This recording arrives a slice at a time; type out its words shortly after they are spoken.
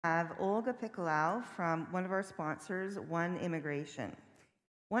have Olga Picolau from one of our sponsors, One Immigration.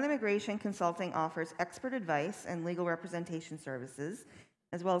 One Immigration Consulting offers expert advice and legal representation services,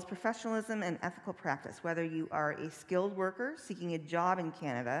 as well as professionalism and ethical practice, whether you are a skilled worker seeking a job in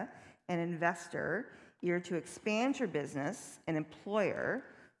Canada, an investor, eager to expand your business, an employer,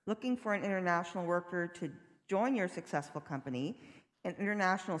 looking for an international worker to join your successful company, an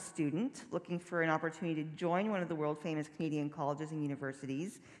international student looking for an opportunity to join one of the world-famous Canadian colleges and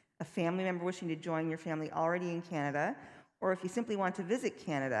universities, a family member wishing to join your family already in Canada, or if you simply want to visit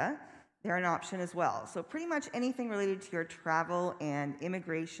Canada, they're an option as well. So pretty much anything related to your travel and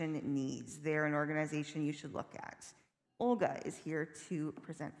immigration needs, they're an organization you should look at. Olga is here to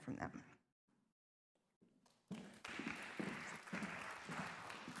present from them.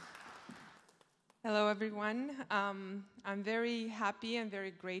 Hello, everyone. I'm very happy and very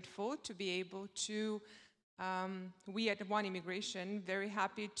grateful to be able to, we at One Immigration, very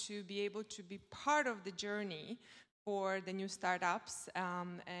happy to be able to be part of the journey for the new startups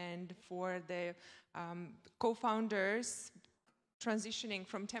and for the co-founders transitioning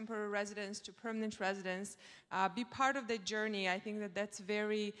from temporary residence to permanent residence, be part of the journey. I think that that's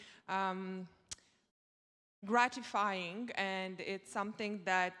very gratifying, and it's something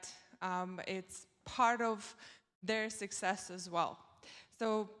that it's part of their success as well.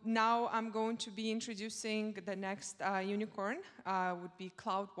 So now I'm going to be introducing the next unicorn, would be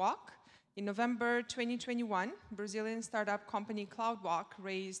CloudWalk. In November 2021, Brazilian startup company CloudWalk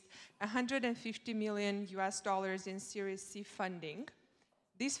raised $150 million in Series C funding.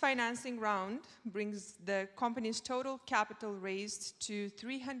 This financing round brings the company's total capital raised to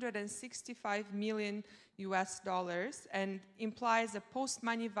 $365 million and implies a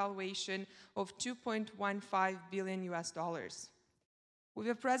post-money valuation of $2.15 billion. With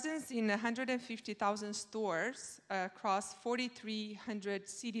a presence in 150,000 stores across 4,300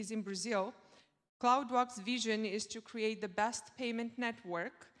 cities in Brazil, CloudWalk's vision is to create the best payment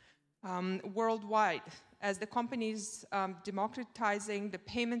network worldwide, as the company is democratizing the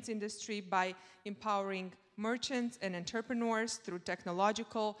payments industry by empowering merchants and entrepreneurs through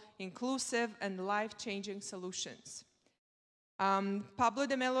technological, inclusive, and life-changing solutions. Pablo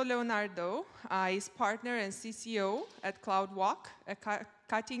de Mello Leonardo is partner and CCO at CloudWalk, a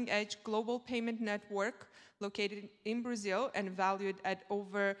cutting-edge global payment network located in Brazil and valued at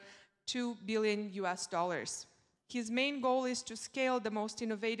over $2 billion. His main goal is to scale the most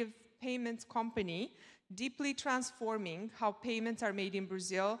innovative payments company, deeply transforming how payments are made in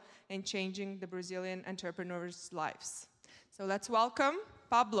Brazil and changing the Brazilian entrepreneurs' lives. So let's welcome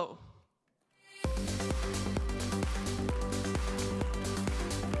Pablo.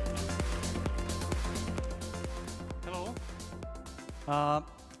 Hello. I'm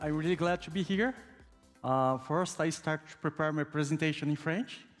really glad to be here. First, I start to prepare my presentation in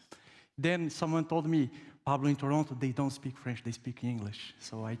French. Then someone told me, Pablo, in Toronto, they don't speak French, they speak English.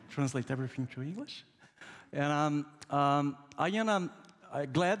 So I translate everything to English. And I am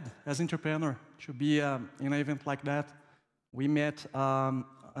glad, as an entrepreneur, to be in an event like that. We met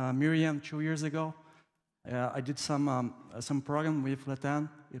Miriam 2 years ago. I did some program with LatAm.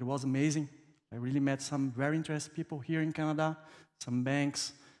 It was amazing. I really met some very interesting people here in Canada, some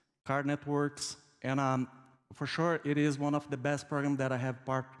banks, card networks, and for sure, it is one of the best programs that I have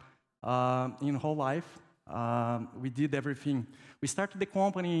part in whole life. We did everything. We started the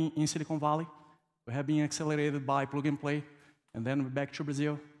company in Silicon Valley. We have been accelerated by Plug and Play, and then we're back to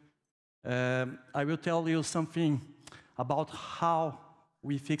Brazil. I will tell you something about how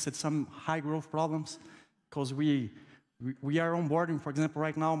we fixed some high growth problems, because we are onboarding, for example,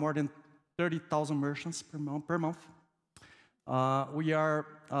 right now, more than 30,000 merchants per month. We are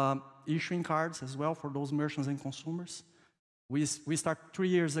issuing cards as well for those merchants and consumers. We started 3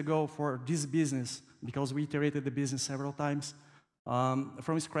 years ago for this business, because we iterated the business several times.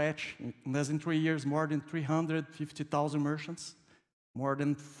 From scratch, in less than 3 years, more than 350,000 merchants, more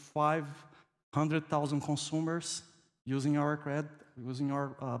than 500,000 consumers using our credit, using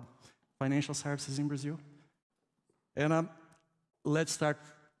our financial services in Brazil. And let's start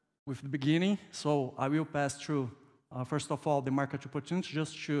with the beginning. So I will pass through, first of all, the market opportunity,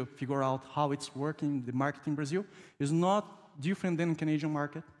 just to figure out how it's working. The market in Brazil is not different than the Canadian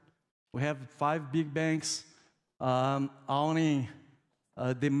market. We have 5 big banks owning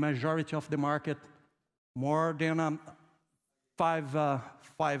the majority of the market, more than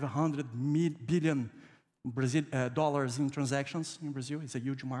 $500 billion dollars in transactions in Brazil. It's a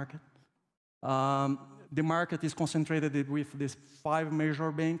huge market. The market is concentrated with these 5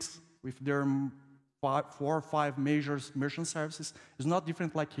 major banks, with their 4 or 5 major merchant services. It's not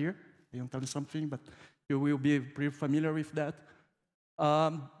different like here. I can tell you something, but you will be pretty familiar with that.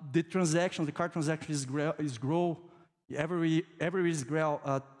 The transaction, the card transaction is grow every year is grow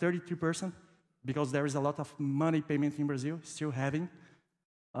 33% because there is a lot of money payment in Brazil still having.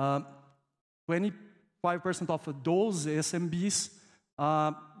 25% of those SMBs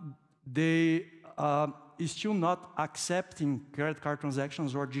they is still not accepting credit card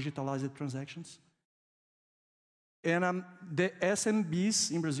transactions or digitalized transactions. And the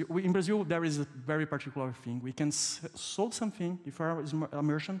SMBs in Brazil, there is a very particular thing. We can sell something, if you're a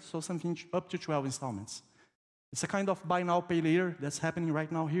merchant, sell something up to 12 installments. It's a kind of buy now, pay later that's happening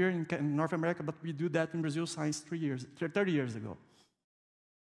right now here in North America, but we do that in Brazil since 30 years ago.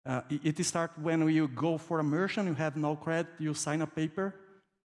 It starts when you go for a merchant, you have no credit, you sign a paper,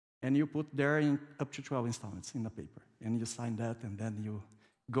 and you put there in up to 12 installments in the paper. And you sign that, and then you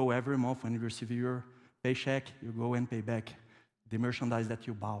go every month when you receive your paycheck, you go and pay back the merchandise that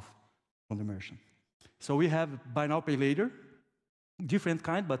you bought from the merchant. So we have buy now, pay later, different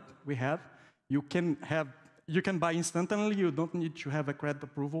kind, but we have. You can buy instantly, you don't need to have a credit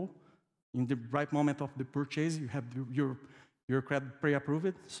approval. In the right moment of the purchase, you have your credit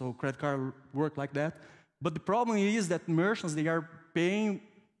pre-approved, so credit card work like that. But the problem is that merchants, they are paying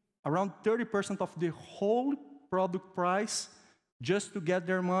around 30% of the whole product price just to get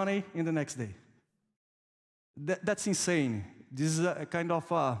their money in the next day. That's insane. This is a kind of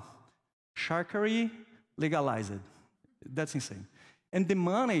sharkery legalized. That's insane. And the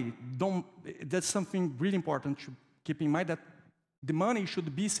money, that's something really important to keep in mind, that the money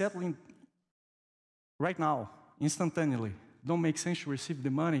should be settling right now, instantaneously. Don't make sense to receive the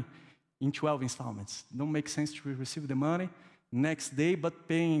money in 12 installments. Don't make sense to receive the money next day, but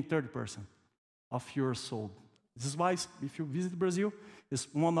paying 30% of your sold. This is why, if you visit Brazil, it's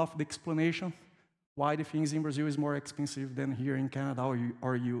one of the explanations why the things in Brazil is more expensive than here in Canada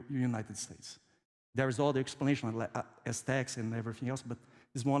or United States. There is all the explanation as tax and everything else, but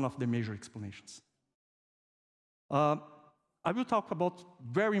it's one of the major explanations. I will talk about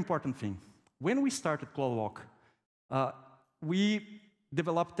very important thing. When we started CloudWalk, we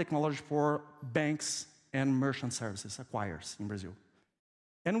developed technology for banks and merchant services, acquirers in Brazil.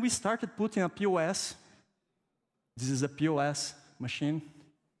 And we started putting a POS, this is a POS machine,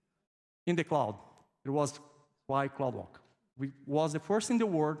 in the cloud. It was why CloudWalk. We was the first in the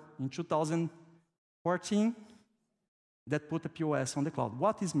world in 2014 that put a POS on the cloud.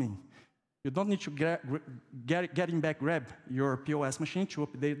 What does this mean? You don't need to grab your POS machine to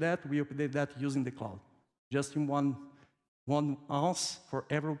update that. We update that using the cloud. Just in one ounce for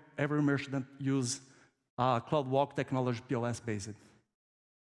every merchant that use CloudWalk technology POS based.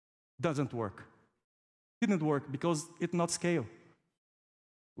 Doesn't work. Didn't work because it not scale.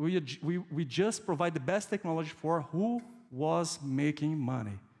 We just provide the best technology for who was making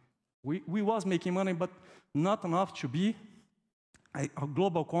money. We was making money, but not enough to be a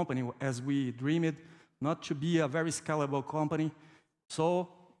global company as we dreamed, not to be a very scalable company. So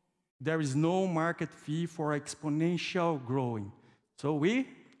there is no market fee for exponential growing. So we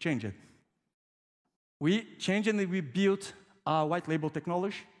changed it. We changed and we built a white label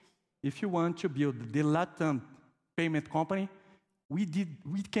technology. If you want to build the LatAm payment company, we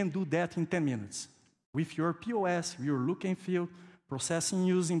can do that in 10 minutes. With your POS, your look and feel, processing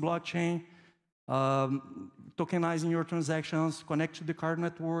using blockchain, tokenizing your transactions, connect to the card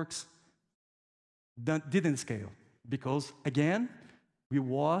networks. That didn't scale because, again, we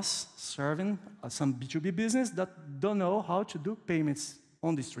was serving some B2B business that don't know how to do payments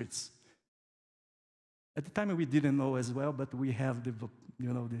on the streets. At the time, we didn't know as well, but we have the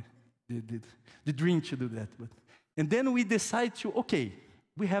dream to do that. And then we decide to, okay,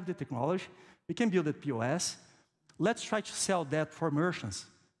 we have the technology, we can build a POS, let's try to sell that for merchants.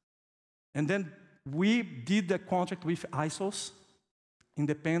 And then we did a contract with ISOs,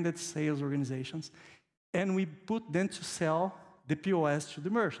 independent sales organizations, and we put them to sell the POS to the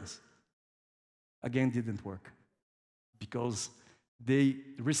merchants. Again, didn't work because they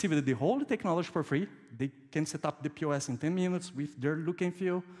received the whole technology for free. They can set up the POS in 10 minutes with their look and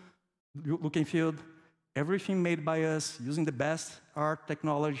feel, everything made by us using the best art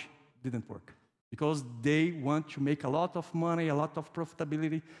technology. Didn't work because they want to make a lot of money, a lot of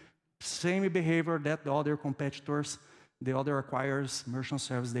profitability, same behavior that the other competitors, the other acquirers, merchant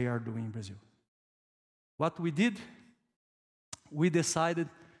service, they are doing in Brazil. What we did, we decided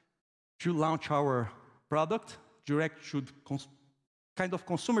to launch our product direct to kind of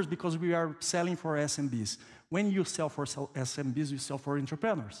consumers because we are selling for SMBs. When you sell for SMBs, you sell for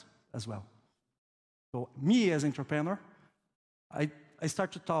entrepreneurs as well. So me as an entrepreneur, I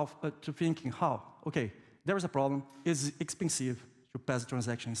start to thinking how, okay, there is a problem, it's expensive to pass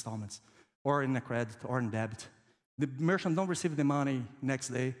transaction installments, or in a credit, or in debit. The merchant don't receive the money next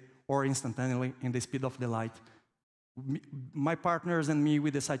day or instantaneously in the speed of the light. My partners and me, we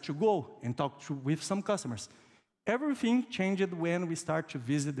decide to go and talk with some customers. Everything changed when we start to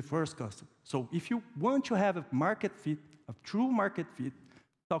visit the first customer. So if you want to have a market fit, a true market fit,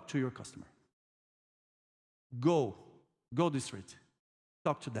 talk to your customer. Go the street,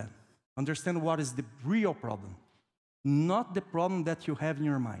 talk to them. Understand what is the real problem. Not the problem that you have in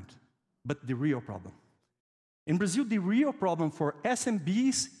your mind, but the real problem. In Brazil, the real problem for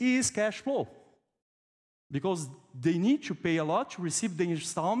SMBs is cash flow. Because they need to pay a lot to receive the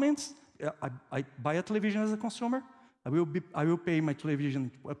installments. I buy a television as a consumer. I will pay my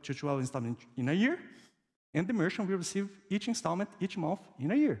television up to 12 installments in a year. And the merchant will receive each installment each month in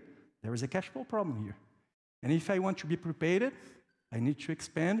a year. There is a cash flow problem here. And if I want to be prepaid, I need to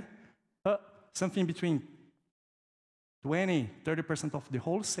expand something between 20–30% of the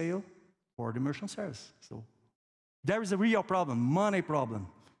wholesale for the merchant service. So there is a real problem, money problem,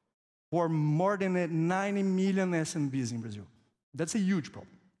 for more than 90 million SMBs in Brazil. That's a huge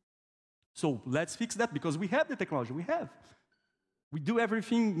problem. So let's fix that because we have the technology, We do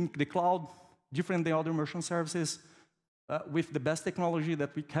everything in the cloud, different than other merchant services, with the best technology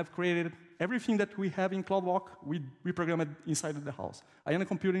that we have created. Everything that we have in CloudWalk, we program it inside of the house. I am a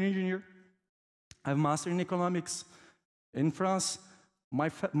computer engineer. I have a master in economics in France. My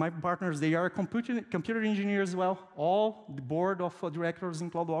partners, they are computer engineers as well. All the board of directors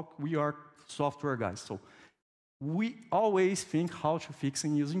in CloudWalk, we are software guys. So we always think how to fix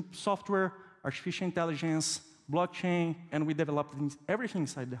and using software, artificial intelligence, blockchain, and we develop everything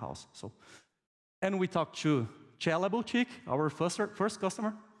inside the house. So, and we talked to Chela Boutique, our first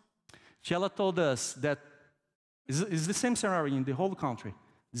customer. Chela told us that it's the same scenario in the whole country.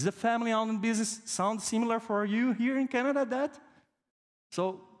 This is a family-owned business. Sounds similar for you here in Canada, that?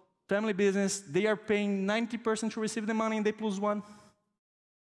 So, family business, they are paying 90% to receive the money in day plus one.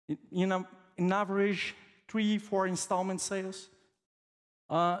 In average, 3–4 installment sales.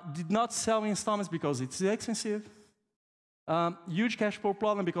 Did not sell installments because it's expensive. Huge cash flow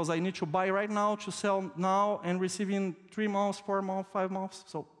problem because I need to buy right now to sell now and receive in 3 months, 4 months, 5 months.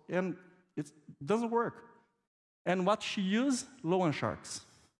 So, and it doesn't work. And what she used? Loan Sharks.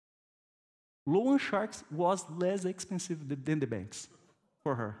 Loan Sharks was less expensive than the banks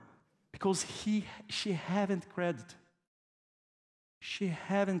for her because she haven't credit. She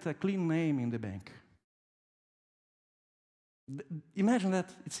haven't a clean name in the bank. Imagine that.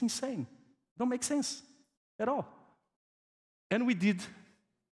 It's insane. Don't make sense at all. And we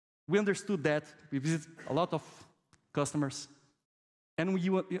understood that. We visited a lot of customers. And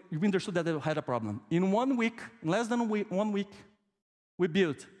we understood that they had a problem. In 1 week, in less than 1 week, we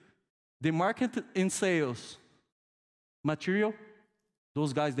built the market and sales material.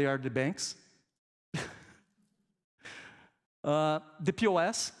 Those guys, they are the banks. The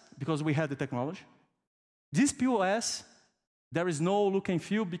POS, because we had the technology. This POS, there is no look and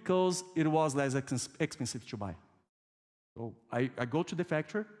feel because it was less expensive to buy. So I go to the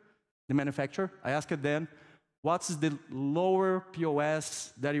factory, the manufacturer, I asked them, what's the lower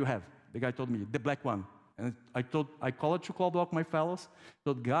POS that you have? The guy told me, the black one. And I called to CloudWalk, my fellows,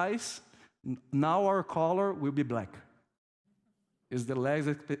 told, guys, now our color will be black. It's the less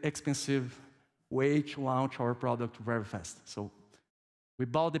expensive way to launch our product very fast. So we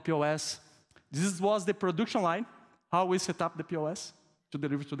bought the POS. This was the production line, how we set up the POS to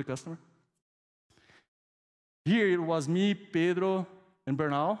deliver to the customer. Here it was me, Pedro, and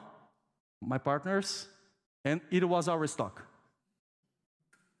Bernal, my partners, and it was our stock.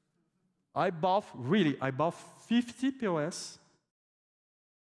 I bought 50 POS,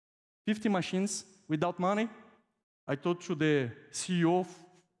 50 machines without money. I told to the CEO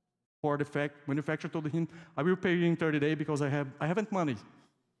for the manufacturer, told him, I will pay you in 30 days because I haven't money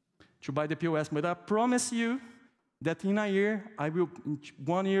to buy the POS, but I promise you that in a year, in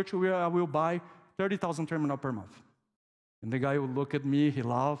 1 year, 2 years, I will buy 30,000 terminals per month. And the guy would look at me, he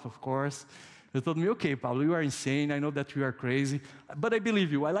laughed, of course. He told me, okay, Pablo, you are insane, I know that you are crazy, but I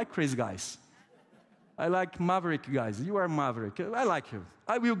believe you, I like crazy guys. I like maverick guys, you are maverick, I like you.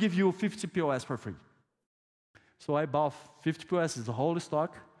 I will give you 50 POS for free. So I bought 50 POS, the whole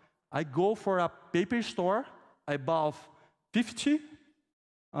stock. I go for a paper store, I bought 50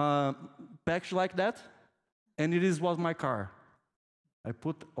 packs like that, and was my car. I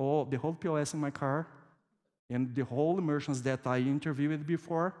put the whole POS in my car, and the whole merchants that I interviewed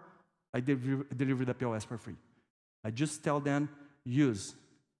before, I deliver the POS for free. I just tell them, use.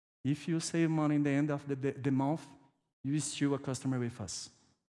 If you save money in the end of the month, you are still a customer with us.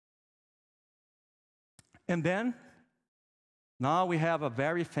 And then, now we have a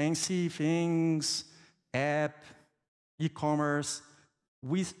very fancy things, app, e-commerce.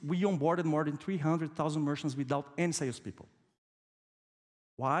 We onboarded more than 300,000 merchants without any salespeople.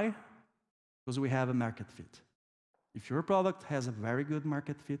 Why? Because we have a market fit. If your product has a very good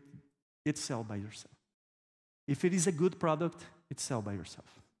market fit, it's sold by yourself. If it is a good product, it's sold by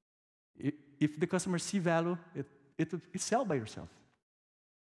yourself. If the customer see value, it's sold by yourself.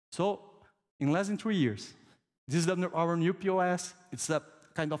 So, in less than 3 years, this is our new POS. It's a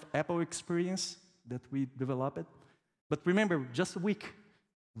kind of Apple experience that we developed. But remember, just a week,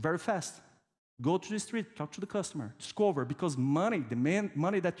 very fast. Go to the street, talk to the customer, discover, because money, the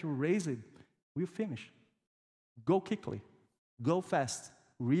money that you raised, will finish. Go quickly, go fast,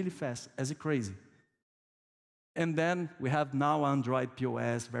 really fast, as crazy. And then we have now Android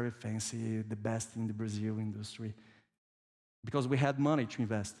POS, very fancy, the best in the Brazil industry, because we had money to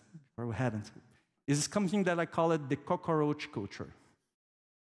invest, or we hadn't. It's something that I call it the cockroach culture.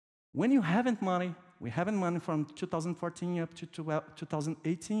 When you haven't money, we haven't money from 2014 up to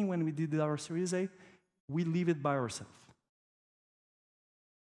 2018 when we did our Series A, we leave it by ourselves.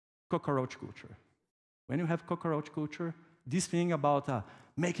 Cockroach culture. When you have cockroach culture, this thing about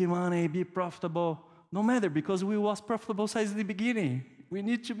making money, be profitable, no matter, because we was profitable since the beginning. We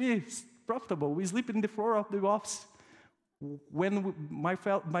need to be profitable. We sleep in the floor of the office. When my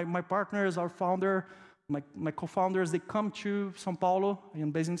partners, our founder, my co-founders, they come to São Paulo, I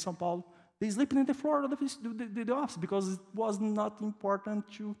am based in São Paulo, they sleep in the floor of the office because it was not important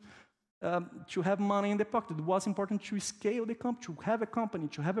to have money in the pocket. It was important to scale the company, to have a company,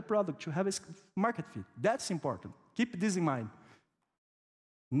 to have a product, to have a market fit. That's important. Keep this in mind.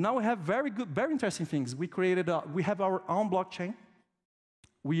 Now we have very interesting things. We have our own blockchain.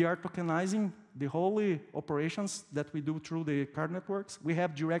 We are tokenizing the whole operations that we do through the card networks. We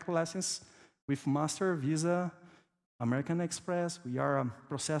have direct license with Master, Visa, American Express. We are a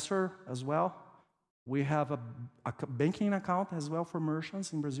processor as well. We have a banking account as well for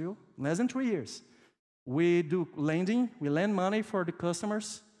merchants in Brazil. Less than 3 years. We do lending. We lend money for the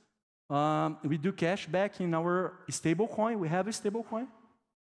customers. We do cash back in our stablecoin. We have a stablecoin.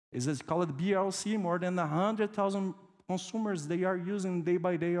 It's called BRLC. More than 100,000 consumers, they are using day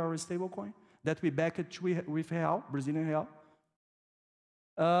by day our stablecoin that we back it with real, Brazilian real.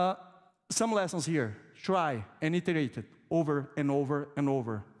 Some lessons here. Try and iterate it over and over and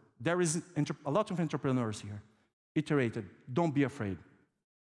over. There is a lot of entrepreneurs here. Iterate it. Don't be afraid.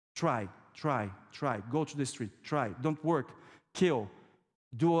 Try. Go to the street. Try. Don't work. Kill.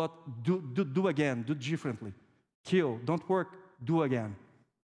 Do again. Do differently. Kill. Don't work. Do again.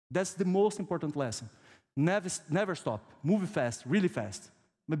 That's the most important lesson. Never stop. Move fast, really fast,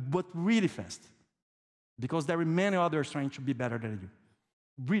 but really fast. Because there are many others trying to be better than you.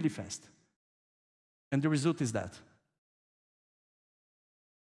 Really fast. And the result is that.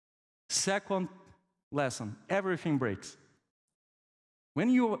 Second lesson, everything breaks. When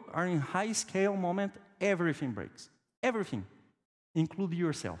you are in high scale moment, everything breaks. Everything, including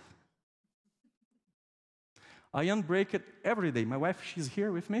yourself. I unbreak it every day. My wife, she's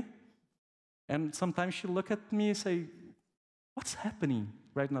here with me. And sometimes she look at me and say, what's happening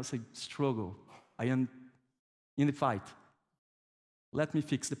right now? I say, struggle. I am in the fight. Let me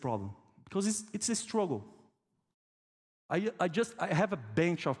fix the problem. Because it's a struggle. I have a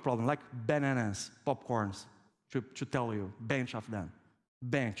bench of problems, like bananas, popcorns, to tell you, bench of them.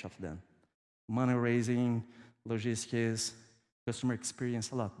 Money raising, logistics, customer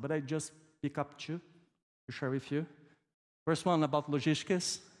experience, a lot. But I just pick up two to share with you. First one about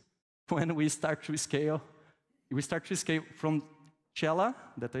logistics. When we start to scale from Cella,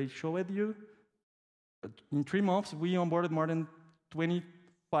 that I showed you. In 3 months, we onboarded more than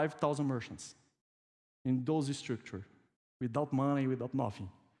 25,000 merchants in those structures, without money, without nothing.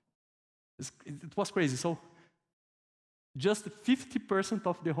 It was crazy. So just 50%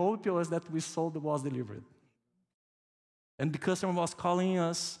 of the whole POS that we sold was delivered. And the customer was calling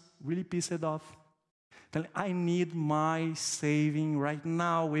us, really pissed off, telling, I need my saving right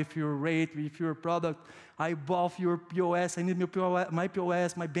now with your rate, with your product. I bought your POS. I need my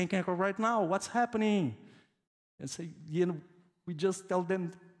POS, my banking account right now. What's happening? And so, we just tell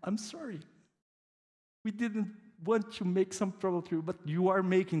them, I'm sorry. We didn't want to make some trouble for you, but you are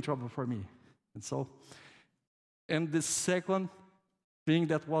making trouble for me. And the second thing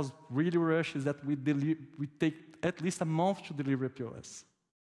that was really rushed is that we take at least a month to deliver a POS.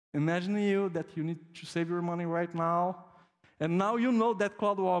 Imagine that you need to save your money right now, and now you know that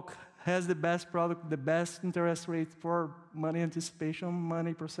CloudWalk has the best product, the best interest rate for money anticipation,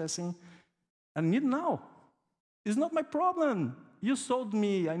 money processing. I need now. It's not my problem. You sold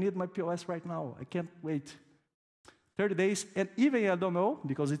me. I need my POS right now. I can't wait. 30 days, and even I don't know,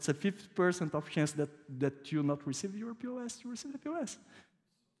 because it's a 50% of chance that you not receive your POS, you receive the POS.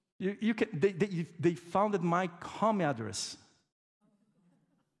 They found my home address.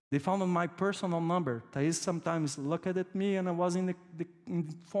 They found my personal number. Thais sometimes looked at me, and I was in the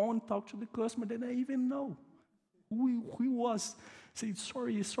phone, talk to the customer, that I even know who he was. Say,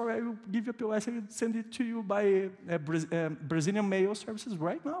 sorry, I will give you a POS, I will send it to you by Brazilian mail services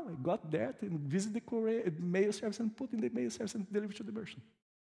right now. I got that and visit the mail service and put in the mail service and deliver to the merchant.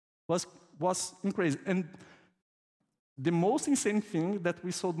 Was crazy. And the most insane thing that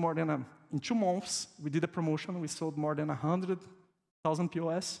we sold more than, in 2 months, we did a promotion, we sold more than 100,000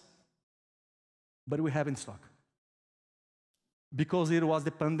 POS, but we have in stock. Because it was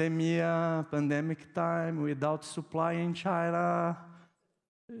the pandemic time, without supply in China,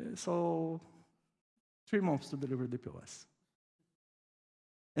 so 3 months to deliver the POS.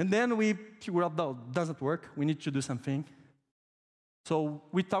 And then we figured out, no, it doesn't work, we need to do something. So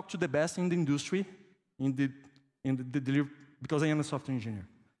we talked to the best in the industry, in the delivery, because I am a software engineer.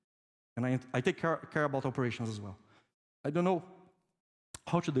 And I take care about operations as well. I don't know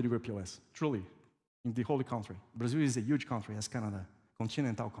how to deliver POS, truly, in the whole country. Brazil is a huge country, as Canada,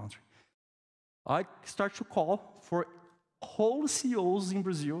 continental country. I start to call for whole CEOs in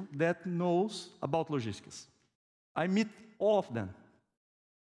Brazil that knows about logistics. I meet all of them.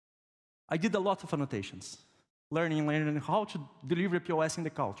 I did a lot of annotations, learning how to deliver POS in the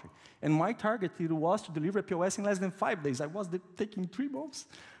country. And my target it was to deliver POS in less than 5 days. I was taking 3 months.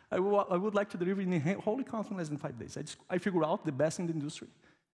 I would like to deliver in the whole country in less than 5 days. I figured out the best in the industry.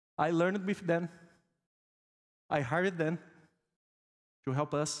 I learned with them. I hired them to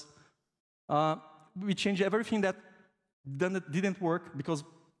help us. We changed everything that didn't work because,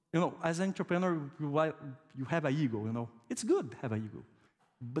 as an entrepreneur, you have an ego, It's good to have an ego,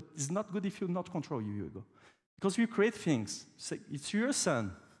 but it's not good if you not control your ego. Because you create things. Say, it's your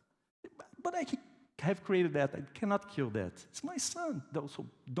son. But I have created that. I cannot kill that. It's my son. So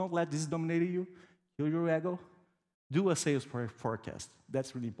don't let this dominate you, kill your ego. Do a sales forecast.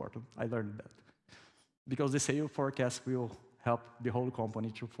 That's really important. I learned that. Because the sales forecast will help the whole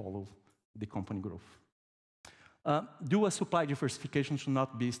company to follow the company growth. Do a supply diversification to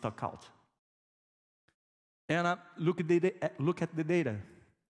not be stuck out. And look at the data.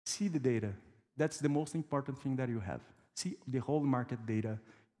 See the data. That's the most important thing that you have. See the whole market data,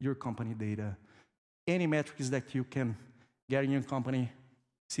 your company data, any metrics that you can get in your company,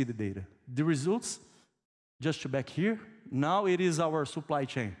 see the data. The results, just to back here, now it is our supply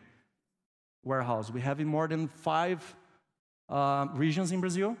chain warehouse. We have in more than 5 regions in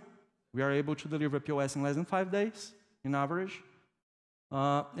Brazil. We are able to deliver POS in less than 5 days, in average.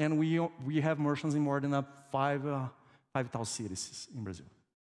 And we have merchants in more than 5,000 cities in Brazil.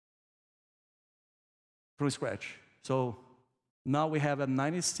 From scratch. So now we have a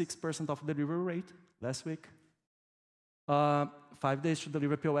 96% of delivery rate last week. 5 days to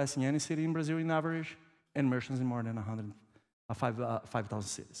deliver POS in any city in Brazil in average, and merchants in more than 5,000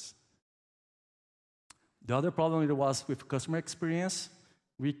 cities. The other problem it was with customer experience.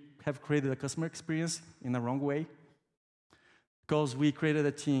 We have created a customer experience in a wrong way because we created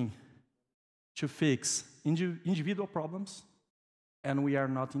a team to fix individual problems, and we are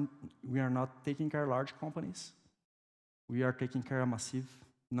not taking care of large companies. We are taking care of a massive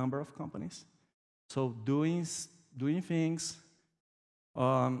number of companies. So doing things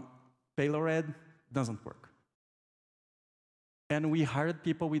payload doesn't work. And we hired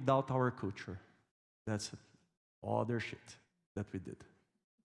people without our culture. That's other shit that we did.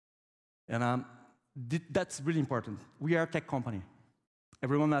 And that's really important. We are a tech company.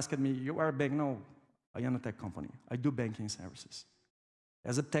 Everyone asked me, you are a bank? No, I am a tech company. I do banking services.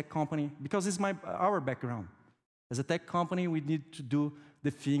 As a tech company, because it's our background. As a tech company, we need to do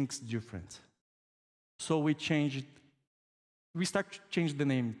the things different. So we start to change the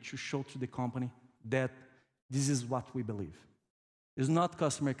name to show to the company that this is what we believe. It's not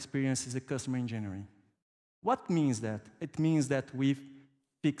customer experience, it's a customer engineering. What means that? It means that we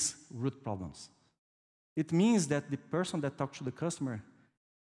fix root problems. It means that the person that talks to the customer,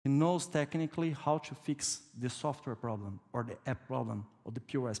 he knows technically how to fix the software problem or the app problem or the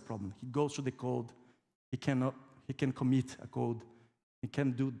POS problem. He goes to the code, he can commit a code, he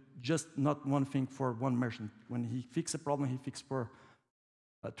can do just not one thing for one merchant. When he fixes a problem, he fixes for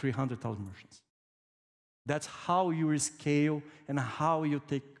 300,000 merchants. That's how you scale and how you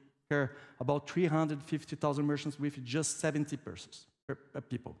take care about 350,000 merchants with just 70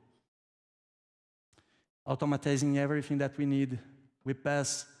 people. Automatizing everything that we need. We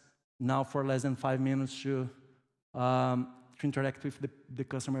pass now for less than 5 minutes to interact with the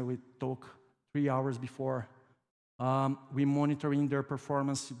customer. We talk 3 hours before. We monitoring their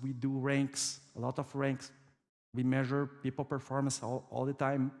performance. We do ranks, a lot of ranks. We measure people performance all the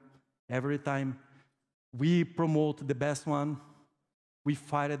time, every time. We promote the best one. We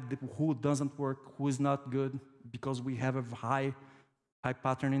fight who doesn't work, who is not good, because we have a high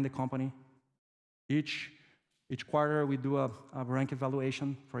pattern in the company. Each quarter, we do a rank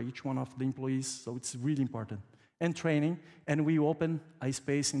evaluation for each one of the employees, so it's really important. And training, and we open a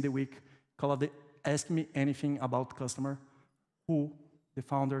space in the week called the Ask Me Anything About Customer, who the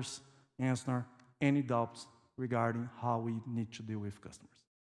founders answer any doubts regarding how we need to deal with customers.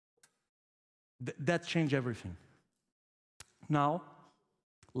 That changed everything. Now,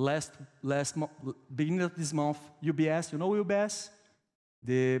 beginning of this month, UBS, you know UBS?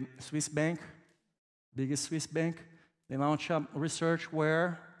 The Swiss bank, biggest Swiss bank, they launched a research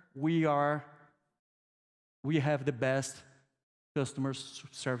where we have the best customer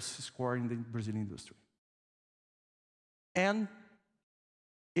service score in the Brazilian industry. And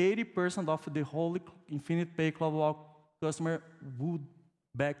 80% of the whole Infinite Pay CloudWalk customer would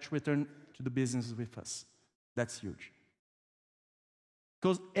back to return to the business with us. That's huge.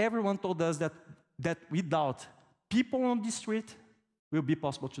 Because everyone told us that without people on the street, it will be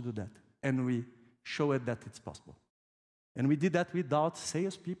possible to do that. And we showed that it's possible. And we did that without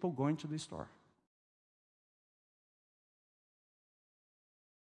salespeople going to the store.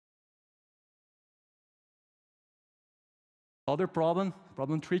 Other problem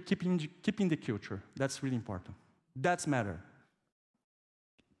 3, keeping the culture. That's really important. That's matter.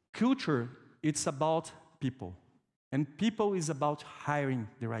 Culture, it's about people. And people is about hiring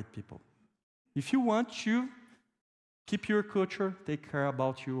the right people. If you want to keep your culture, take care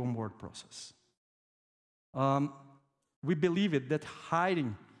about your onboard process. We believe it that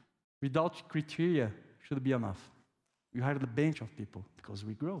hiring without criteria should be enough. We hired a bunch of people because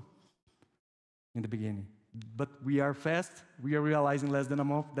we grow in the beginning. But we are fast. We are realizing less than a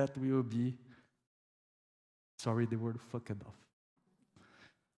month that we will be, sorry, the word fucked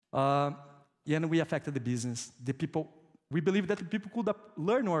off. And we affected the business. The people, we believe that the people could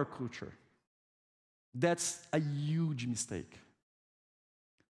learn our culture. That's a huge mistake.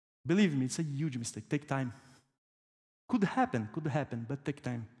 Believe me, it's a huge mistake. Take time. Could happen, but take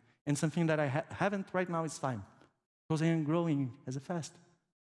time. And something that I haven't right now is time. Because I am growing as a fast.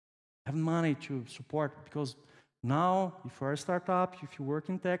 I have money to support, because now, if you're a startup, if you work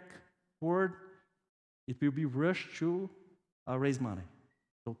in tech world, it will be rushed to raise money.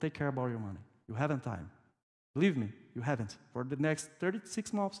 So take care about your money. You haven't time. Believe me, you haven't. For the next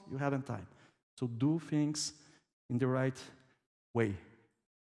 36 months, you haven't time. So do things in the right way.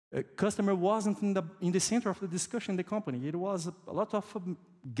 Customer wasn't in the center of the discussion in the company. It was a lot of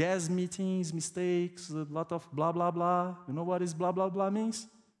gas meetings, mistakes, a lot of blah, blah, blah. You know what is blah, blah, blah means?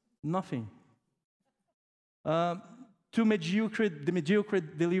 Nothing. The mediocre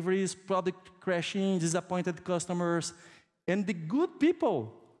deliveries, product crashing, disappointed customers, and the good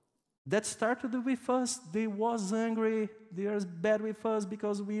people that started with us, they was angry, they are bad with us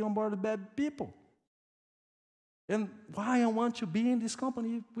because we onboarded bad people. And why I want to be in this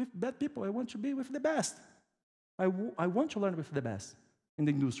company with bad people? I want to be with the best. I want to learn with the best in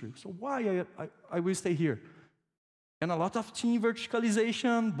the industry. So why I will stay here? And a lot of team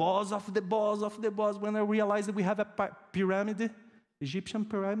verticalization, boss of the boss of the boss. When I realized that we have a pyramid, Egyptian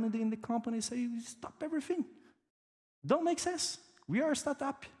pyramid in the company, say, stop everything. Don't make sense. We are a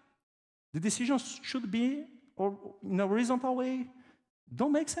startup. The decisions should be in a horizontal way.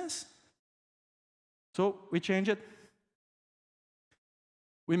 Don't make sense. So we change it.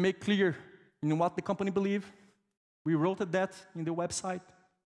 We make clear in what the company believes. We wrote that in the website.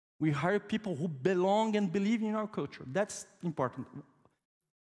 We hire people who belong and believe in our culture. That's important.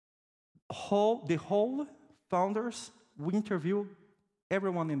 The whole founders, we interview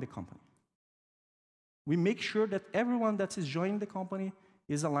everyone in the company. We make sure that everyone that is joining the company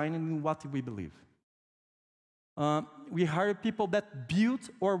is aligned in what we believe. We hire people that build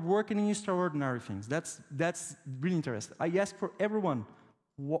or work in extraordinary things. That's really interesting. I ask for everyone,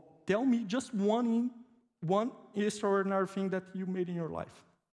 tell me just one extraordinary thing that you made in your life.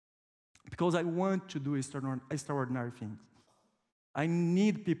 Because I want to do extraordinary things. I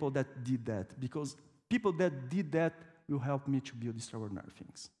need people that did that, because people that did that will help me to build extraordinary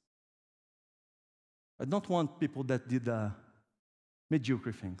things. I don't want people that did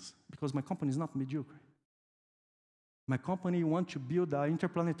mediocre things, because my company is not mediocre. My company wants to build an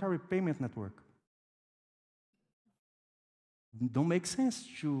interplanetary payment network. Don't make sense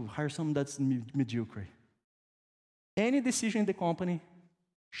to hire someone that's mediocre. Any decision in the company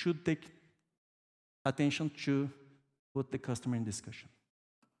should take attention to put the customer in discussion.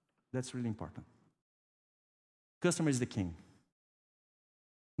 That's really important. Customer is the king.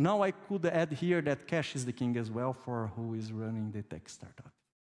 Now I could add here that cash is the king as well for who is running the tech startup.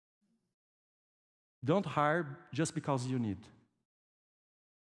 Don't hire just because you need.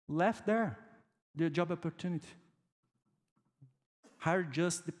 Left there, the job opportunity. Hire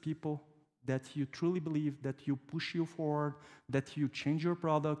just the people that you truly believe, that you push you forward, that you change your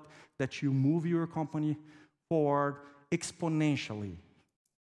product, that you move your company forward exponentially.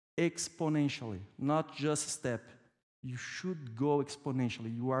 Exponentially, not just a step. You should go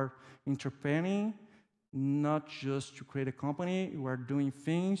exponentially. You are entrepreneuring not just to create a company, you are doing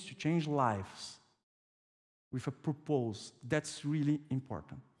things to change lives with a purpose. That's really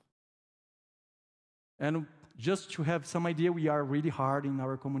important. And just to have some idea, we are really hard in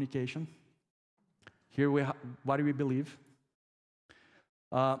our communication. Here, what do we believe?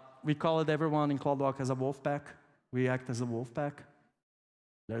 We call it everyone in CloudWalk as a wolf pack. We act as a wolf pack.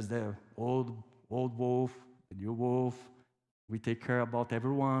 There's the old wolf, the new wolf. We take care about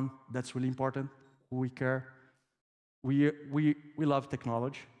everyone. That's really important. We care. We love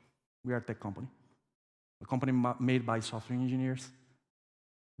technology. We are a tech company. A company made by software engineers.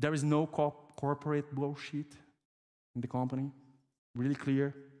 There is no corporate bullshit in the company. Really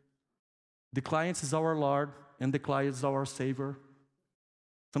clear. The client is our Lord, and the client is our Savior.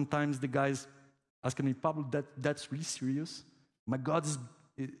 Sometimes the guys asking me, Pablo, that's really serious? My God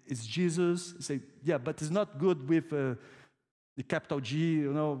is Jesus. I say, yeah, but it's not good with the capital G,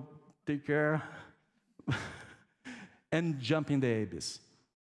 you know, take care. And jump in the abyss.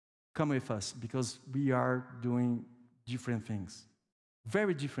 Come with us, because we are doing different things.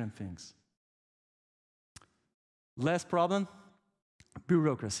 Very different things. Last problem,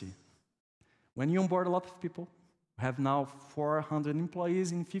 bureaucracy. When you onboard a lot of people, we have now 400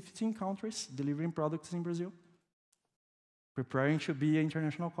 employees in 15 countries delivering products in Brazil. Preparing to be an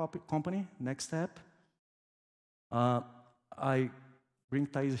international company, next step. I bring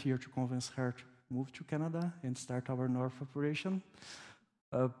Thais here to convince her to move to Canada and start our North operation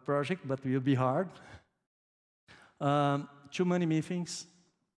project, but it will be hard. Too many meetings,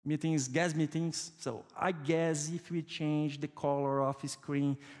 gas meetings. So I guess if we change the color of the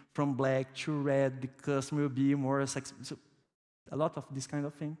screen from black to red, the customer will be more successful. So a lot of this kind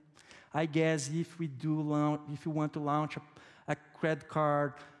of thing. I guess if we want to launch a credit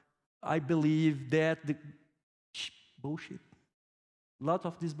card, I believe that the bullshit. A lot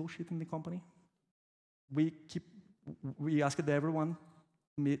of this bullshit in the company. We asked everyone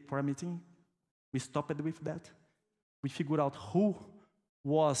for a meeting. We stopped with that. We figured out who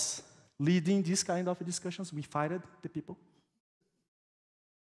was leading this kind of discussions. We fired the people.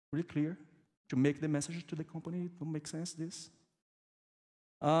 Really clear to make the message to the company. It don't make sense, this.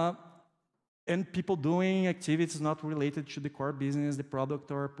 And people doing activities not related to the core business, the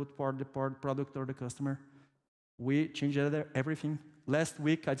product, or put forward the product or the customer. We changed everything. Last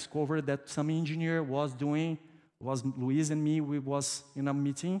week, I discovered that some engineer was Luis and me, we was in a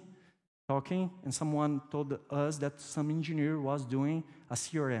meeting talking, and someone told us that some engineer was doing a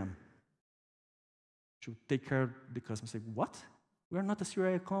CRM to take care of the customer. Say, what? We are not a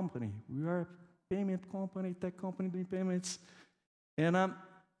CRM company. We are a payment company, tech company doing payments. And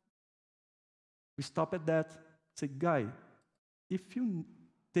we stop at that. Say, guy, if you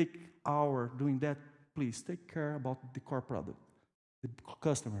take hour doing that, please take care about the core product, the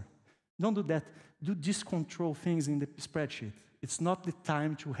customer. Don't do that. Do this control things in the spreadsheet. It's not the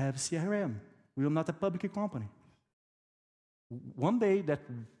time to have CRM. We are not a public company. One day that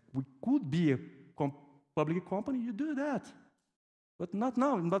we could be a public company, you do that. But not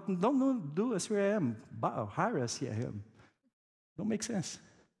now. But don't do a CRM. Hire a CRM. Don't make sense.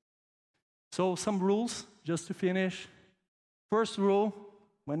 So some rules, just to finish. First rule,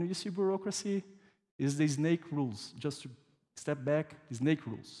 when you see bureaucracy, is the snake rules. Just to step back, the snake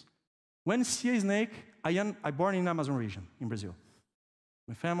rules. When you see a snake, I born in Amazon region in Brazil.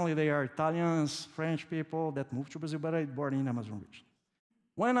 My family, they are Italians, French people that moved to Brazil, but I born in Amazon region.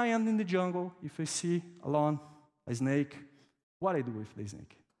 When I am in the jungle, if I see alone a snake, what I do with the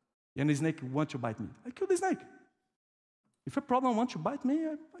snake? And the snake wants to bite me. I kill the snake. If a problem wants to bite me,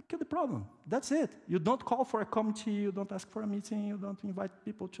 I kill the problem. That's it. You don't call for a committee, you don't ask for a meeting, you don't invite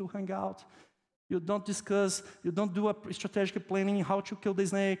people to hang out, you don't discuss, you don't do a strategic planning how to kill the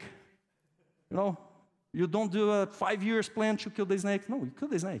snake. You know, you don't do a 5 years plan to kill the snake. No, you kill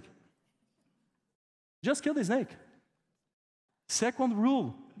the snake. Just kill the snake. Second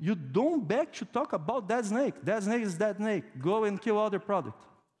rule, you don't beg to talk about that snake. That snake is that snake. Go and kill other problem.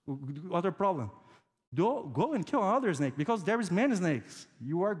 Go and kill another snake, because there is many snakes.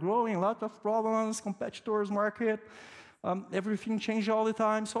 You are growing a lot of problems, competitors, market, everything changes all the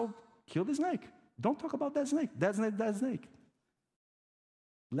time, so kill the snake. Don't talk about that snake, that snake, that snake.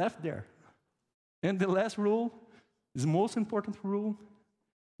 Left there. And the last rule is the most important rule.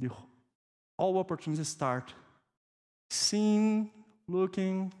 All opportunities start seeing,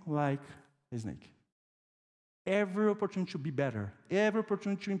 looking like a snake. Every opportunity to be better, every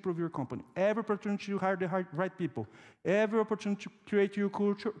opportunity to improve your company, every opportunity to hire the right people, every opportunity to create your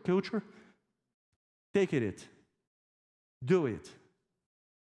culture, take it. Do it.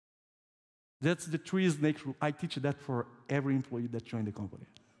 That's the 3 snakes rule. I teach that for every employee that joined the company.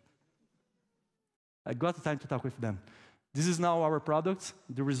 I got the time to talk with them. This is now our product.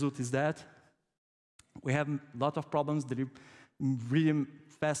 The result is that we have a lot of problems. They're really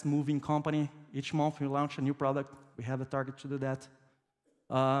fast-moving company. Each month we launch a new product. We have a target to do that.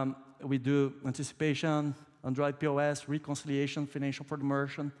 We do anticipation, Android POS, reconciliation, financial for the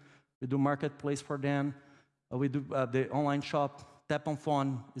merchant. We do marketplace for them. We do the online shop. Tap on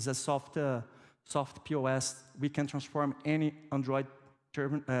phone is a soft POS. We can transform any Android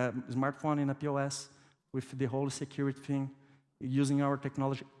smartphone in a POS with the whole security thing, using our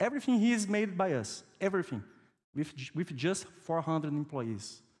technology. Everything here is made by us, everything, with just 400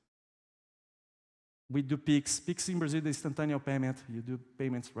 employees. We do Pix. Pix in Brazil is instantaneous payment. You do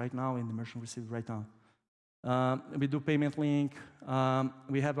payments right now, and the merchant receives right now. We do payment link.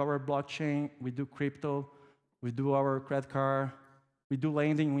 We have our blockchain. We do crypto. We do our credit card. We do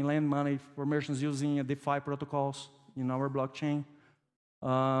lending. We lend money for merchants using DeFi protocols in our blockchain.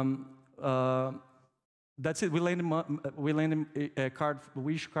 That's it. We lend a card,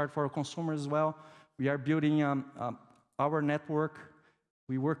 Wish card for our consumers as well. We are building our network.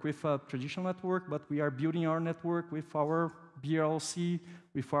 We work with a traditional network, but we are building our network with our BRLC,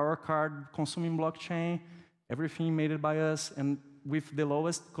 with our card consuming blockchain, everything made by us, and with the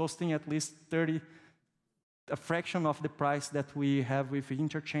lowest costing at least a fraction of the price that we have with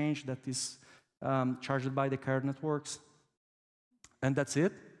interchange that is charged by the card networks. And that's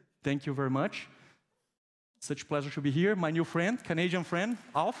it. Thank you very much. Such a pleasure to be here. My new friend, Canadian friend,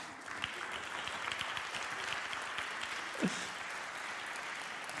 Alf.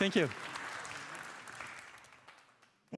 Thank you.